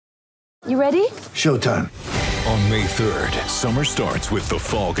You ready? Showtime. On May 3rd, summer starts with The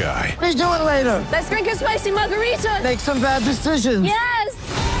Fall Guy. Let's do it later. Let's drink a spicy margarita. Make some bad decisions.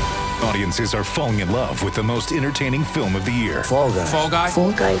 Yes! Audiences are falling in love with the most entertaining film of the year. Fall Guy. Fall Guy?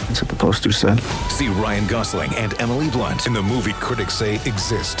 Fall guy. That's what the poster said. See Ryan Gosling and Emily Blunt in the movie critics say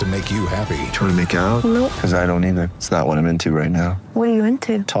exists to make you happy. Trying to make it out? Nope. Because I don't either. It's not what I'm into right now. What are you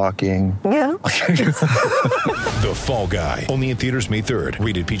into? Talking. Yeah. The Fall Guy. Only in theaters May 3rd.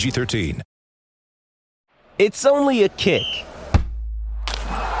 Rated PG-13. It's only a kick,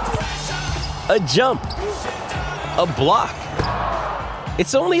 a jump, a block.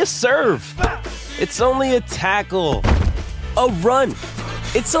 It's only a serve. It's only a tackle, a run.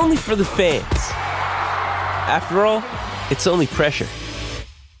 It's only for the fans. After all, it's only pressure.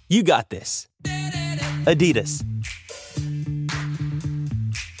 You got this. Adidas.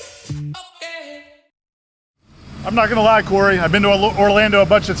 I'm not going to lie, Corey. I've been to Orlando a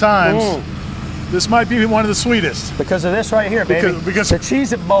bunch of times. This might be one of the sweetest. Because of this right here, baby. Because the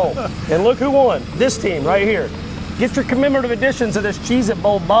Cheez-It Bowl. And look who won. This team right here. Get your commemorative editions of this Cheez-It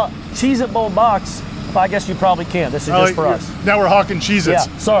Bowl box. Well, I guess you probably can't. This is just for us. Now we're hawking Cheez-Its.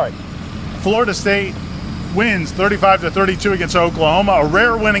 Yeah, sorry. Florida State wins 35-32 against Oklahoma. A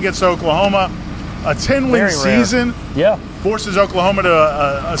rare win against Oklahoma. A 10-win season. Yeah. Forces Oklahoma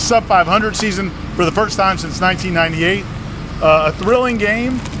to a sub-500 season for the first time since 1998. A thrilling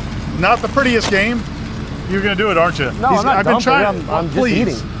game. Not the prettiest game. You're going to do it, aren't you? No, I'm not I've been dumping. trying. I'm just Please.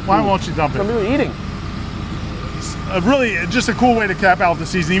 eating. Why won't you dump it? I'm really eating. Really, just a cool way to cap out the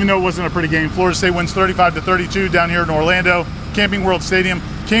season, even though it wasn't a pretty game. Florida State wins 35-32 down here in Orlando. Camping World Stadium.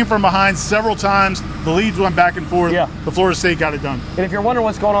 Came from behind several times. The leads went back and forth. Yeah. The Florida State got it done. And if you're wondering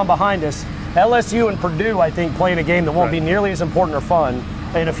what's going on behind us, LSU and Purdue, I think, playing a game that won't be nearly as important or fun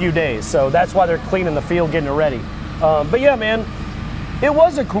in a few days. So that's why they're cleaning the field, getting it ready. But yeah, man. It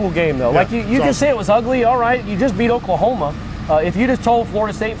was a cool game, though. Yeah, like, you can say it was ugly. All right, you just beat Oklahoma. If you just told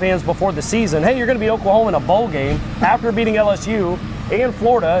Florida State fans before the season, hey, you're going to beat Oklahoma in a bowl game after beating LSU and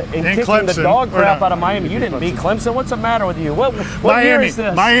Florida and kicking Clemson, the dog crap out of Miami. You didn't beat Clemson. What's the matter with you? What Miami, year is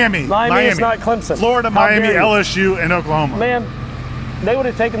this? Miami. It's not Clemson. Florida, How Miami, dare you? LSU, and Oklahoma. Man, they would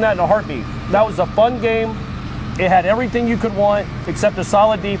have taken that in a heartbeat. That was a fun game. It had everything you could want except a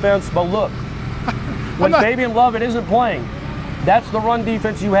solid defense. But look, when Fabian Lovett isn't playing, that's the run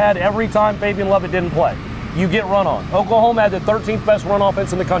defense you had every time Fabian Lovett didn't play. You get run on. Oklahoma had the 13th best run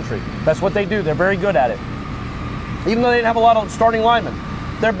offense in the country. That's what they do. They're very good at it. Even though they didn't have a lot of starting linemen,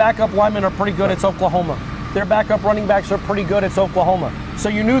 their backup linemen are pretty good. It's Oklahoma. Their backup running backs are pretty good. It's Oklahoma. So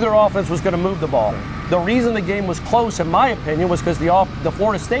you knew their offense was going to move the ball. The reason the game was close, in my opinion, was because the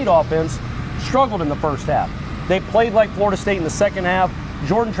Florida State offense struggled in the first half. They played like Florida State in the second half.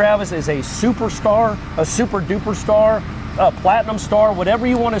 Jordan Travis is a superstar, a super duper star, a platinum star, whatever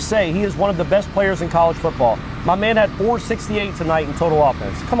you want to say. He is one of the best players in college football. My man had 468 tonight in total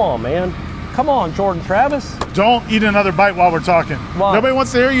offense. Come on, man. Come on, Jordan Travis. Don't eat another bite while we're talking. Why? Nobody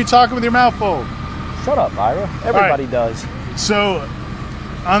wants to hear you talking with your mouth full. Shut up, Ira. Everybody does. So,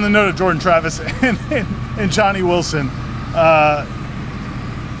 on the note of Jordan Travis and Johnny Wilson, I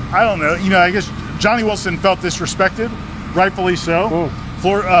don't know. I guess Johnny Wilson felt disrespected, rightfully so.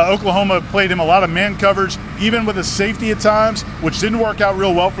 Oklahoma played him a lot of man coverage, even with a safety at times, which didn't work out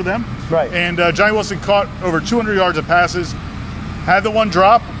real well for them. Right. And Johnny Wilson caught over 200 yards of passes, had the one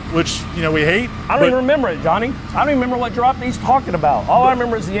drop, which we hate. I don't even remember it, Johnny. I don't even remember what drop he's talking about. All I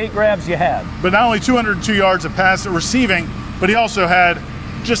remember is the 8 grabs you had. But not only 202 yards of pass receiving, but he also had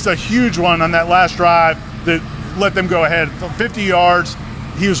just a huge one on that last drive that let them go ahead. 50 yards.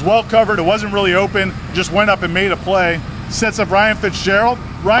 He was well covered. It wasn't really open. Just went up and made a play. Sets up Ryan Fitzgerald.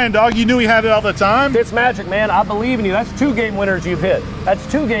 Ryan, dog, you knew he had it all the time. Fitz magic, man. I believe in you. That's 2 game winners you've hit. That's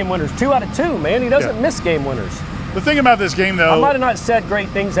 2 game winners. 2 out of 2, man. He doesn't miss game winners. The thing about this game, though, I might have not said great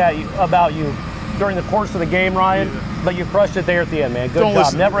things about you during the course of the game, Ryan, but you crushed it there at the end, man. Good job.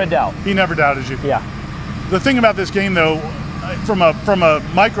 Listen. Never a doubt. He never doubted you. Yeah. The thing about this game, though, from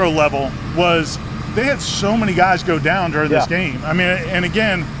a micro level, was they had so many guys go down during this game. I mean, and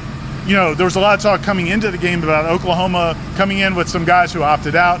again, there was a lot of talk coming into the game about Oklahoma coming in with some guys who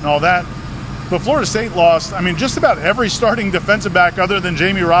opted out and all that. But Florida State lost, just about every starting defensive back other than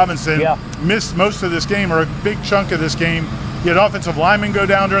Jamie Robinson missed most of this game, or a big chunk of this game. You had offensive linemen go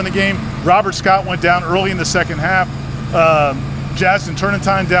down during the game. Robert Scott went down early in the second half. Jazden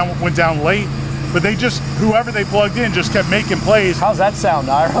Turnetine went down late. But whoever they plugged in just kept making plays. How's that sound,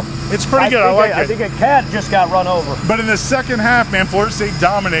 Ira? It's pretty good. I like it. I think a cat just got run over. But in the second half, man, Florida State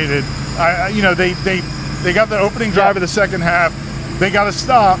dominated. They got the opening drive of the second half. They got a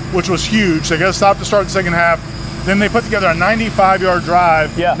stop, which was huge. They got a stop to start the second half. Then they put together a 95-yard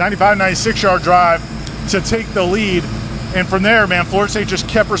drive, 95, 96-yard drive to take the lead. And from there, man, Florida State just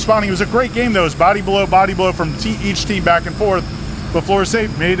kept responding. It was a great game, though. It was body blow from each team back and forth. But Florida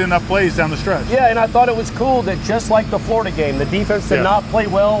State made enough plays down the stretch. Yeah, and I thought it was cool that just like the Florida game, the defense did not play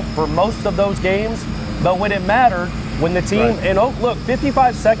well for most of those games. But when it mattered, when the team, and look,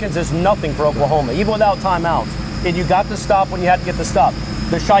 55 seconds is nothing for Oklahoma, even without timeouts. And you got to stop when you had to get the stop.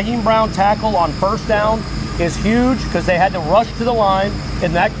 The Shaheem Brown tackle on first down is huge because they had to rush to the line,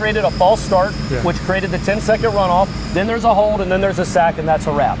 and that created a false start, which created the 10-second runoff. Then there's a hold, and then there's a sack, and that's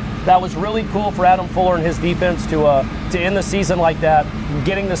a wrap. That was really cool for Adam Fuller and his defense to end the season like that,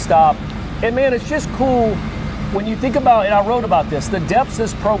 getting the stop. And, man, it's just cool when you think about, and I wrote about this, the depths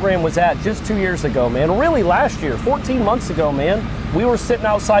this program was at just 2 years ago, man. Really last year, 14 months ago, man. We were sitting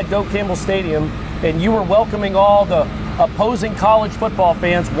outside Doak Campbell Stadium, and you were welcoming all the opposing college football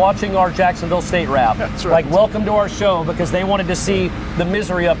fans watching our Jacksonville State rap. That's right. Like, welcome to our show, because they wanted to see the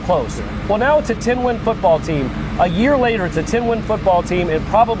misery up close. Well, now it's a 10-win football team. A year later, it's a 10-win football team and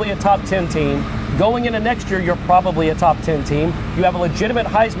probably a top 10 team. Going into next year, you're probably a top 10 team. You have a legitimate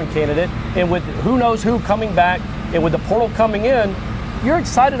Heisman candidate, and with who knows who coming back, and with the portal coming in, you're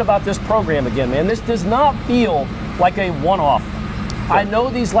excited about this program again, man. This does not feel like a one-off. I know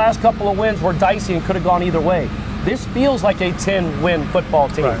these last couple of wins were dicey and could have gone either way. This feels like a 10-win football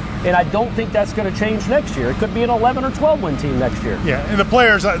team, and I don't think that's going to change next year. It could be an 11 or 12-win team next year. Yeah, and the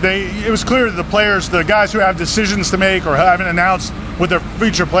players, it was clear that the players, the guys who have decisions to make or haven't announced what their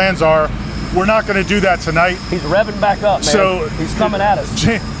future plans are, we're not going to do that tonight. He's revving back up, man. So he's coming at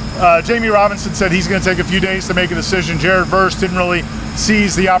us. Jamie Robinson said he's going to take a few days to make a decision. Jared Verse didn't really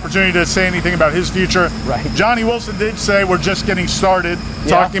seize the opportunity to say anything about his future. Right. Johnny Wilson did say we're just getting started,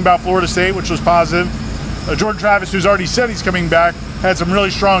 talking about Florida State, which was positive. Jordan Travis, who's already said he's coming back, had some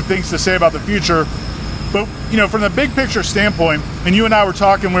really strong things to say about the future. But, you know, from the big picture standpoint, and you and I were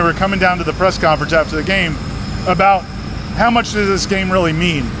talking, we were coming down to the press conference after the game, about how much does this game really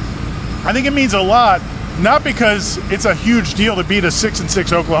mean? I think it means a lot, not because it's a huge deal to beat a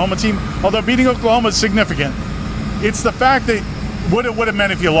 6-6 Oklahoma team, although beating Oklahoma is significant. It's the fact that what it would have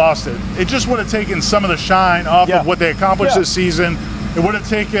meant if you lost it. It just would have taken some of the shine off of what they accomplished this season. It would have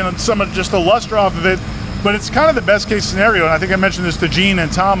taken some of just the luster off of it. But it's kind of the best case scenario, and I think I mentioned this to Gene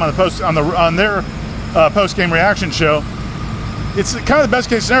and Tom on their post game reaction show. It's kind of the best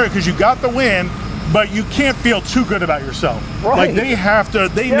case scenario because you got the win, but you can't feel too good about yourself. Right.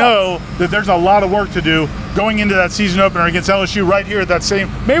 Like they know that there's a lot of work to do going into that season opener against LSU right here at that same.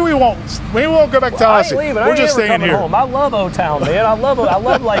 Maybe we won't go back to Tallahassee. We're just staying here. Home. I love O-Town, man. I love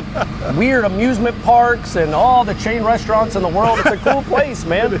like weird amusement parks and all the chain restaurants in the world. It's a cool place,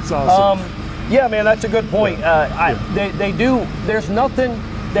 man. It's awesome. Yeah, man, that's a good point. They do. There's nothing.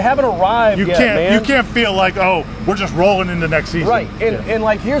 They haven't arrived yet, man. You can't feel like, oh, we're just rolling into next season. Right. And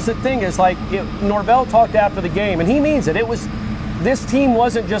like, here's the thing: is like Norvell talked after the game, and he means it. It was this team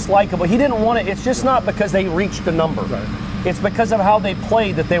wasn't just likable. He didn't want it. It's just not because they reached the number. Right. It's because of how they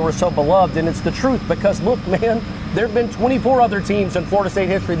played that they were so beloved, and it's the truth. Because look, man, there have been 24 other teams in Florida State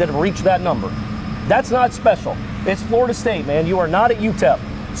history that have reached that number. That's not special. It's Florida State, man. You are not at UTEP.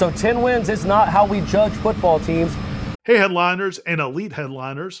 So 10 wins is not how we judge football teams. Hey, headliners and elite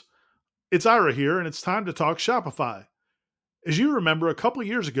headliners. It's Ira here, and it's time to talk Shopify. As you remember, a couple of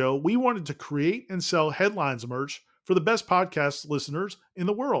years ago, we wanted to create and sell headlines merch for the best podcast listeners in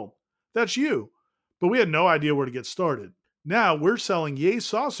the world. That's you. But we had no idea where to get started. Now we're selling Yay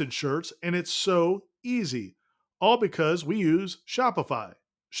Sausage shirts, and it's so easy. All because we use Shopify.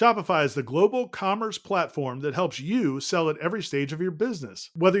 Shopify is the global commerce platform that helps you sell at every stage of your business.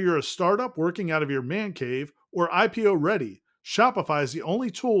 Whether you're a startup working out of your man cave or IPO ready, Shopify is the only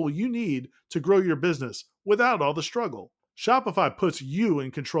tool you need to grow your business without all the struggle. Shopify puts you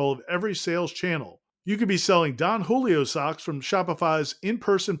in control of every sales channel. You could be selling Don Julio socks from Shopify's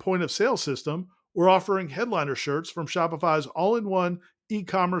in-person point of sale system or offering headliner shirts from Shopify's all-in-one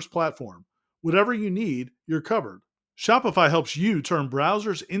e-commerce platform. Whatever you need, you're covered. Shopify helps you turn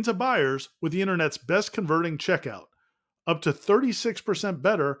browsers into buyers with the internet's best converting checkout, up to 36%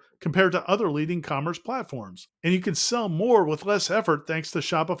 better compared to other leading commerce platforms. And you can sell more with less effort thanks to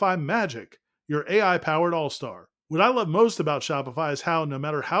Shopify Magic, your AI-powered all-star. What I love most about Shopify is how no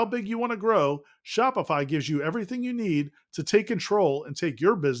matter how big you want to grow, Shopify gives you everything you need to take control and take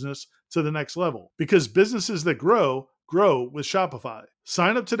your business to the next level. Because businesses that grow with Shopify.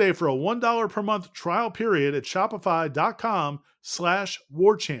 Sign up today for a $1 per month trial period at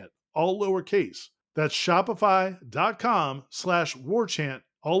shopify.com/warchant, all lowercase. That's shopify.com/warchant,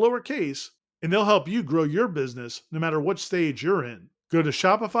 all lowercase, and they'll help you grow your business no matter what stage you're in. Go to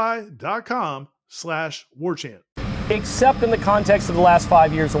shopify.com YouTube.com/warchant. Except in the context of the last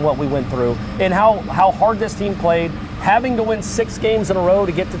 5 years and what we went through and how hard this team played, having to win 6 games in a row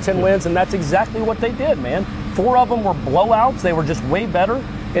to get to 10 wins, and that's exactly what they did, man. 4 of them were blowouts. They were just way better.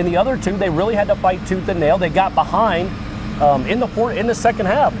 And the other 2, they really had to fight tooth and nail. They got behind in the second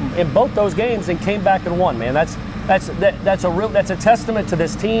half in both those games and came back and won, man. That's a testament to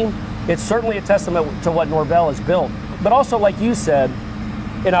this team. It's certainly a testament to what Norvell has built. But also, like you said,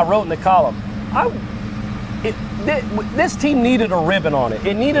 and I wrote in the column, this team needed a ribbon on it.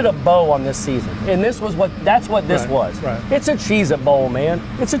 It needed a bow on this season, and that's what this was. Right. It's a Cheez-It Bowl, man.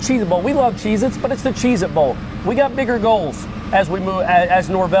 It's a Cheez-It Bowl. We love Cheez-Its, but it's the Cheez-It Bowl. We got bigger goals as we move, as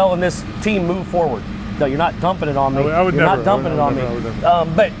Norvell and this team move forward. No, you're not dumping it on me. I would you're never, not dumping it on me. I would never.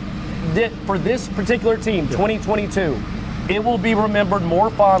 But for this particular team, 2022. It will be remembered more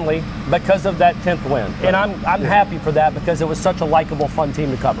fondly because of that 10th win. And I'm happy for that because it was such a likable, fun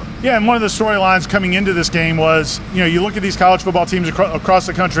team to cover. Yeah, and one of the storylines coming into this game was, you look at these college football teams across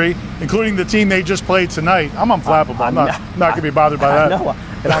the country, including the team they just played tonight. I'm unflappable. I'm not going to be bothered by that. I know.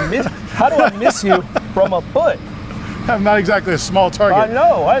 And how do I miss you from a foot? I'm not exactly a small target. I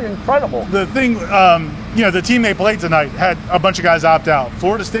know. I'm incredible. The thing, the team they played tonight had a bunch of guys opt out.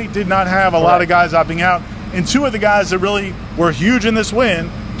 Florida State did not have a lot of guys opting out. And 2 of the guys that really were huge in this win,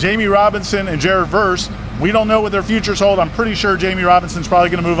 Jamie Robinson and Jared Verse, we don't know what their futures hold. I'm pretty sure Jamie Robinson's probably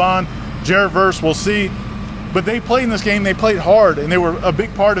going to move on. Jared Verse, we'll see. But they played in this game. They played hard, and they were a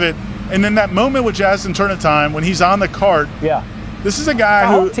big part of it. And then that moment with Justin Turnetime when he's on the cart. Yeah. This is a guy I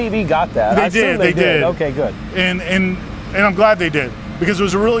who hope TV got that. They did. Okay, good. And I'm glad they did because it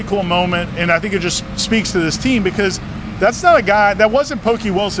was a really cool moment, and I think it just speaks to this team because that's not a guy, that wasn't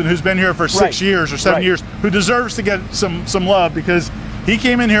Pokey Wilson, who's been here for 6 years or 7 years, who deserves to get some love because he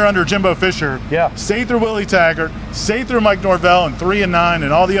came in here under Jimbo Fisher, stayed through Willie Taggart, stayed through Mike Norvell and 3-9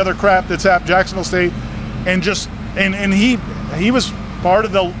 and all the other crap that's happened Jacksonville State, and he was part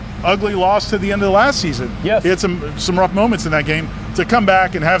of the ugly loss to the end of the last season. Yes. He had some rough moments in that game. To come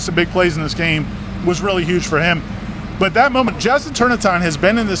back and have some big plays in this game was really huge for him. But that moment, Justin Turnetine has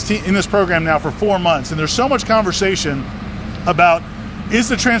been in this program now for 4 months, and there's so much conversation about, is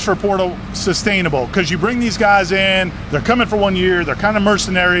the transfer portal sustainable? Because you bring these guys in, they're coming for 1 year, they're kind of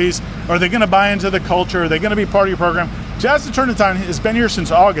mercenaries. Are they going to buy into the culture? Are they going to be part of your program? Justin Turnetine has been here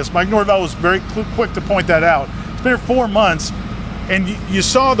since August. Mike Norvell was very quick to point that out. It's been here 4 months, and you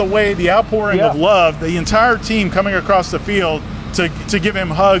saw the outpouring of love, the entire team coming across the field to give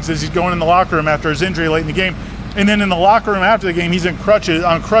him hugs as he's going in the locker room after his injury late in the game. And then in the locker room after the game, he's on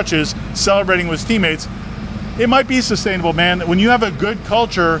crutches, celebrating with his teammates. It might be sustainable, man. When you have a good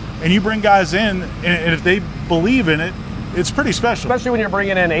culture and you bring guys in, and if they believe in it, it's pretty special. Especially when you're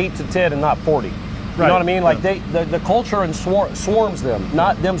bringing in 8 to 10 and not 40. You know what I mean? Like the culture and swarms them,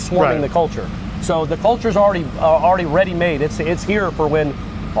 not them swarming the culture. So the culture's already ready-made. It's here for when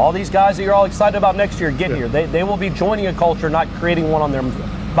all these guys that you're all excited about next year get here. They will be joining a culture, not creating one on them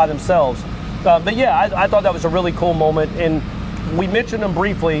by themselves. But yeah, I thought that was a really cool moment, and we mentioned him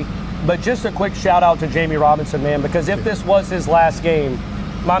briefly, but just a quick shout out to Jamie Robinson, man, because if this was his last game,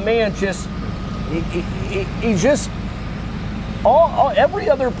 my man every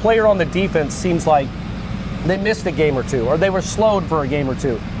other player on the defense seems like they missed a game or two, or they were slowed for a game or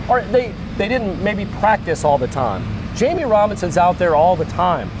two, or they didn't maybe practice all the time. Jamie Robinson's out there all the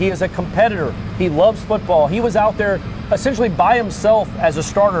time. He is a competitor. He loves football. He was out there essentially by himself as a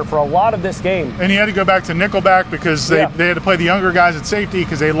starter for a lot of this game. And he had to go back to nickelback because they had to play the younger guys at safety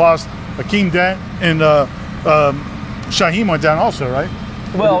because they lost Akeem Dent and Shaheem went down also, right?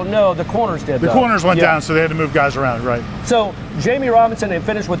 Well, no, the corners did. The corners went down, so they had to move guys around, right? So Jamie Robinson had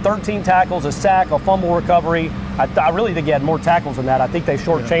finished with 13 tackles, a sack, a fumble recovery. I really think he had more tackles than that. I think they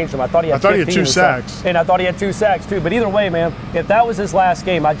shortchanged him. I thought he had 2 sacks. And I thought he had 2 sacks, too. But either way, man, if that was his last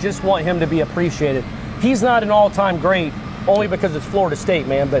game, I just want him to be appreciated. He's not an all-time great only because it's Florida State,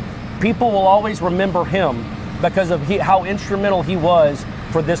 man, but people will always remember him because of how instrumental he was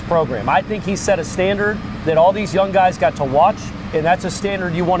for this program. I think he set a standard that all these young guys got to watch, and that's a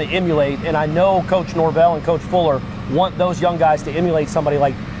standard you want to emulate. And I know Coach Norvell and Coach Fuller want those young guys to emulate somebody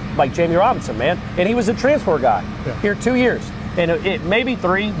like Jamie Robinson, man. And he was a transfer guy here 2 years. And it may be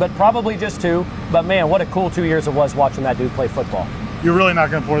 3, but probably just 2. But, man, what a cool 2 years it was watching that dude play football. You're really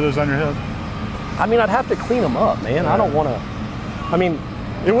not going to pour those on your head? I mean, I'd have to clean them up, man. I don't want to. I mean,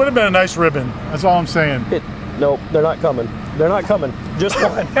 it would have been a nice ribbon. That's all I'm saying. Nope, they're not coming. They're not coming. Just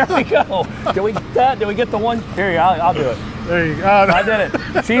one. There we go. Did we get that? Did we get the one? Here, I'll do it. There you go. I did it.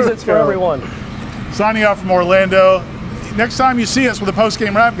 Cheez-Its for everyone. Signing off from Orlando. next time you see us with a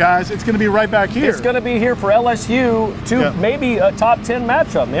post-game wrap, guys, it's going to be right back here. It's going to be here for LSU to maybe a top 10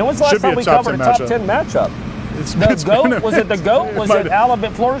 matchup. Man, when's the last time we covered a top 10 matchup? Was it the GOAT? Was it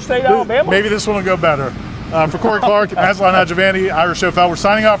Alabama, Florida State, Alabama? Maybe this one will go better. For Corey Clark, Aslan Adjavandi, Irish Shofel, we're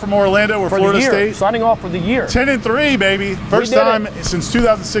signing off from Orlando. We're Florida State. Signing off for the year. 10-3, baby. First time since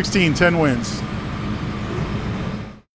 2016, 10 wins.